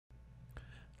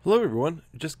Hello everyone,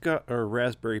 just got our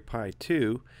Raspberry Pi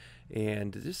 2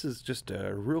 and this is just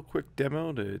a real quick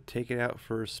demo to take it out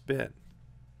for a spin.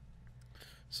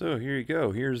 So here you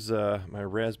go, here's my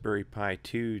Raspberry Pi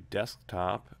 2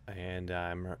 desktop and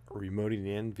I'm remoting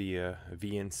in via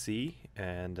VNC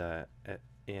and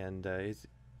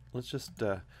let's just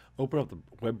open up the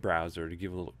web browser to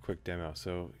give a little quick demo.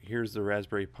 So here's the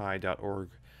raspberrypi.org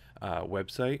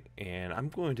website, and I'm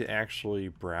going to actually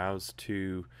browse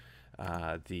to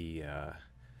uh, the, uh,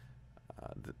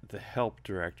 the help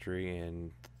directory,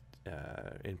 and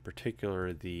in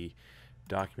particular the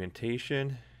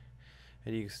documentation.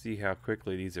 And you can see how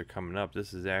quickly these are coming up.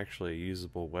 This is actually a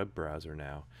usable web browser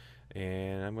now.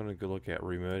 And I'm going to go look at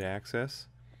remote access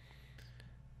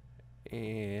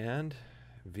and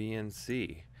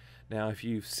VNC. Now, if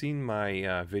you've seen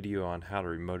my video on how to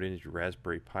remote into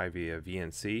Raspberry Pi via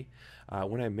VNC,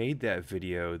 when I made that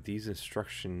video, these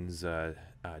instructions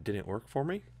didn't work for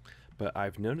me. But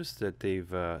I've noticed that they've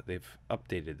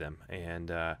updated them,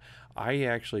 and I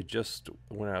actually just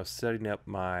when I was setting up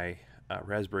my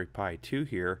Raspberry Pi 2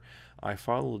 here, I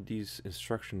followed these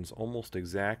instructions almost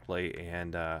exactly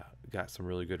and got some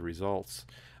really good results,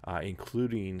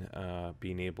 including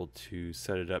being able to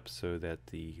set it up so that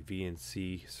the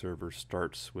VNC server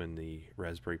starts when the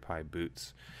Raspberry Pi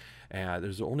boots.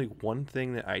 There's only one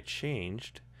thing that I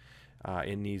changed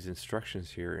in these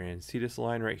instructions here, and see this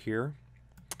line right here?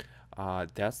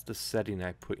 That's the setting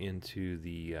I put into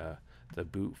the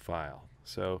boot file.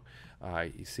 So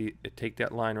you see, take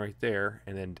that line right there,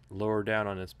 and then lower down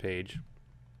on this page,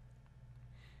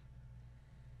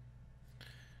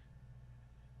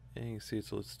 and you can see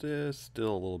it's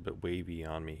still a little bit wavy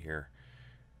on me here.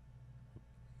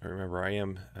 Remember, I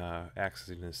am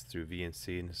accessing this through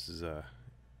VNC, and this is a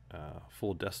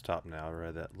full desktop now,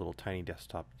 rather that little tiny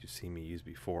desktop you've seen me use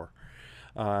before.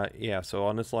 Yeah, so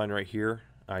on this line right here,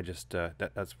 I just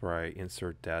that's where I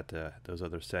insert that those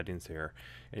other settings here,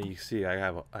 and you see I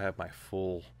have my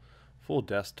full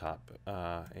desktop,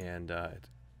 and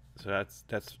so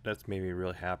that's made me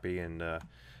really happy. And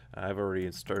I've already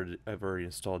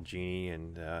installed Genie,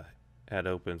 and that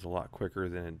opens a lot quicker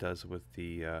than it does with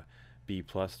the B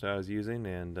Plus that I was using,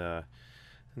 and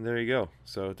there you go.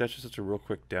 So that's just such a real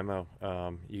quick demo.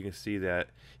 You can see that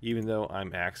even though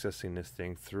I'm accessing this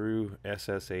thing through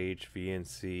SSH,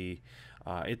 VNC,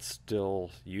 it's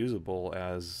still usable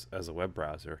as a web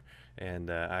browser.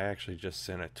 And I actually just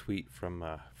sent a tweet from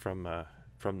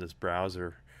this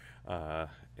browser.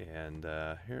 And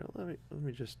here, let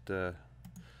me just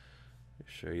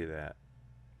show you that.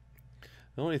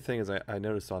 The only thing is I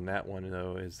noticed on that one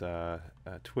though is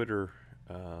Twitter.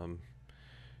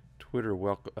 Twitter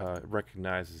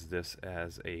recognizes this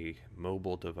as a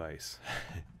mobile device,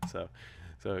 so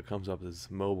it comes up as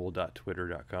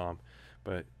mobile.twitter.com.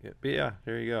 But yeah,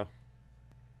 there you go.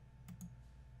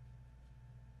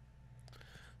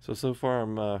 So far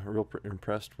I'm real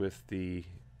impressed with the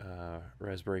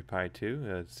Raspberry Pi 2.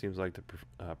 It seems like the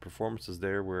performance is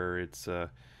there, where it's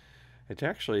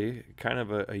actually kind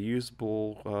of a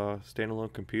usable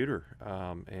standalone computer,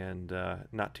 and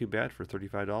not too bad for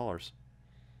 $35.